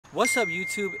What's up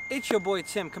YouTube? It's your boy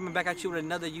Tim coming back at you with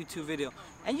another YouTube video.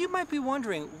 And you might be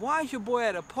wondering, why is your boy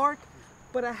at a park?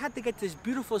 But I had to get this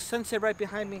beautiful sunset right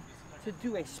behind me to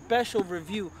do a special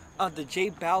review of the J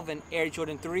Balvin Air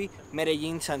Jordan 3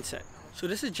 Medellin Sunset. So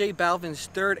this is J Balvin's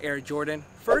third Air Jordan.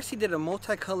 First he did a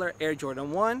multicolor Air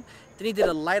Jordan 1, then he did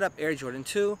a light up Air Jordan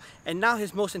 2, and now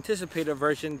his most anticipated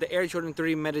version, the Air Jordan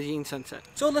 3 Medellin Sunset.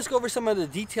 So let's go over some of the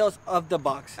details of the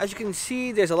box. As you can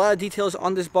see, there's a lot of details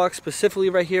on this box. Specifically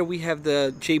right here, we have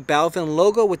the J Balvin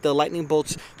logo with the lightning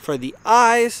bolts for the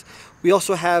eyes. We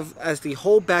also have, as the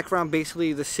whole background,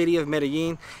 basically the city of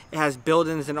Medellin. It has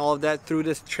buildings and all of that through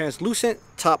this translucent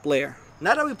top layer.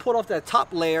 Now that we pulled off that top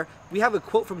layer, we have a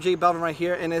quote from J Balvin right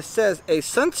here, and it says, "A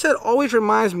sunset always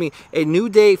reminds me a new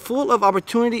day full of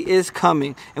opportunity is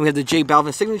coming." And we have the J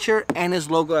Balvin signature and his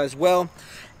logo as well.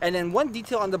 And then one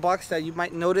detail on the box that you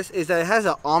might notice is that it has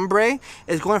an ombre.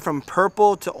 It's going from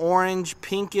purple to orange,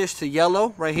 pinkish to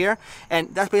yellow right here.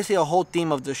 And that's basically a whole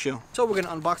theme of the shoe. So we're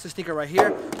gonna unbox the sneaker right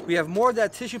here. We have more of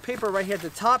that tissue paper right here at the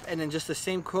top, and then just the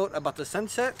same quote about the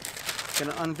sunset.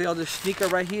 Gonna unveil this sneaker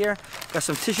right here. Got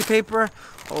some tissue paper.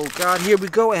 Oh God, here we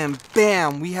go, and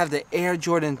bam, we have the Air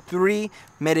Jordan 3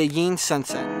 Medellin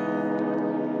Sunset.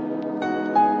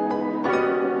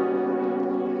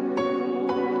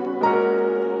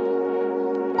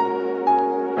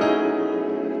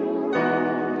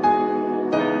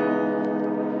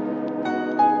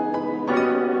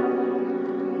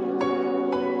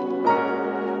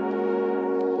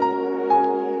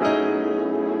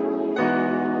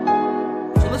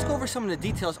 Some of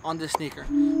the details on this sneaker.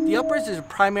 The uppers is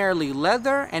primarily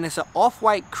leather, and it's an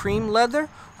off-white cream leather.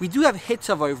 We do have hits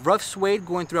of a rough suede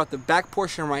going throughout the back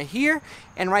portion right here,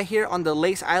 and right here on the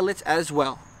lace eyelets as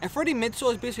well. And for the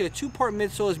midsole, it's basically a two-part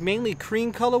midsole. It's mainly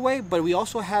cream colorway, but we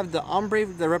also have the ombre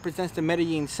that represents the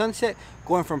Medellin Sunset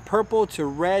going from purple to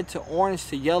red to orange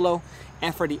to yellow.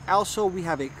 And for the outsole, we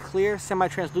have a clear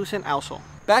semi-translucent outsole.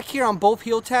 Back here on both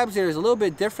heel tabs, there is a little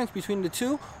bit of difference between the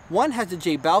two. One has the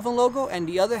J Balvin logo and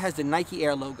the other has the Nike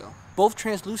Air logo. Both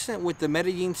translucent with the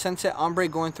Medellin Sunset ombre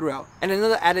going throughout. And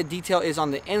another added detail is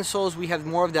on the insoles, we have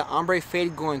more of the ombre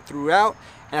fade going throughout.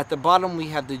 And at the bottom, we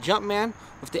have the Jumpman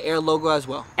with the Air logo as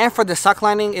well. And for the sock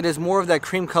lining, it is more of that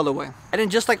cream colorway. And then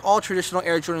just like all traditional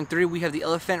Air Jordan 3, we have the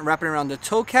elephant wrapping around the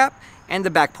toe cap and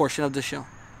the back portion of the shoe.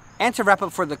 And to wrap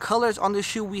up for the colors on the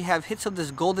shoe, we have hits of this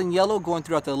golden yellow going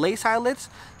throughout the lace eyelets,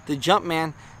 the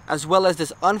Jumpman, as well as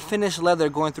this unfinished leather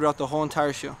going throughout the whole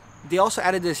entire shoe. They also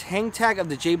added this hang tag of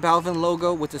the J Balvin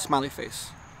logo with the smiley face.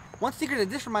 One sneaker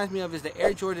that this reminds me of is the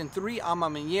Air Jordan 3 Alma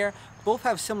Maniere. Both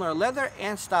have similar leather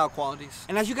and style qualities.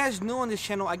 And as you guys know on this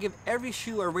channel, I give every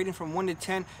shoe a rating from 1 to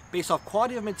 10 based off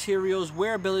quality of materials,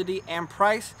 wearability, and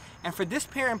price. And for this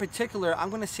pair in particular,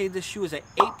 I'm going to say this shoe is an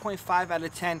 8.5 out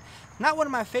of 10. Not one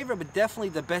of my favorite, but definitely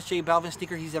the best J Balvin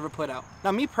sneaker he's ever put out.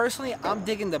 Now me personally, I'm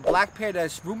digging the black pair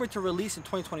that's rumored to release in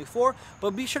 2024,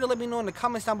 but be sure to let me know in the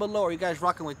comments down below, are you guys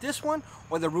rocking with this one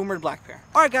or the rumored black pair?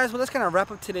 Alright guys, well that's gonna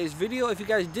wrap up today's video. If you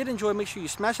guys did enjoy, make sure you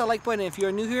smash that like button, and if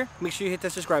you're new here, make sure you hit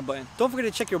that subscribe button. Don't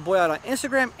forget to check your boy out on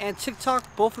Instagram and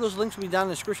TikTok. Both of those links will be down in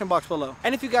the description box below.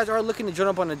 And if you guys are looking to join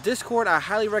up on the Discord, I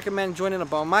highly recommend joining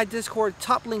up on my Discord.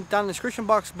 Top link down in the description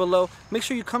box below. Make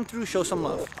sure you come through, show some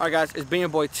love. Alright guys, it's been your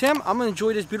boy Tim. I'm gonna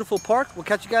enjoy this beautiful park. We'll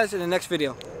catch you guys in the next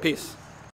video. Peace.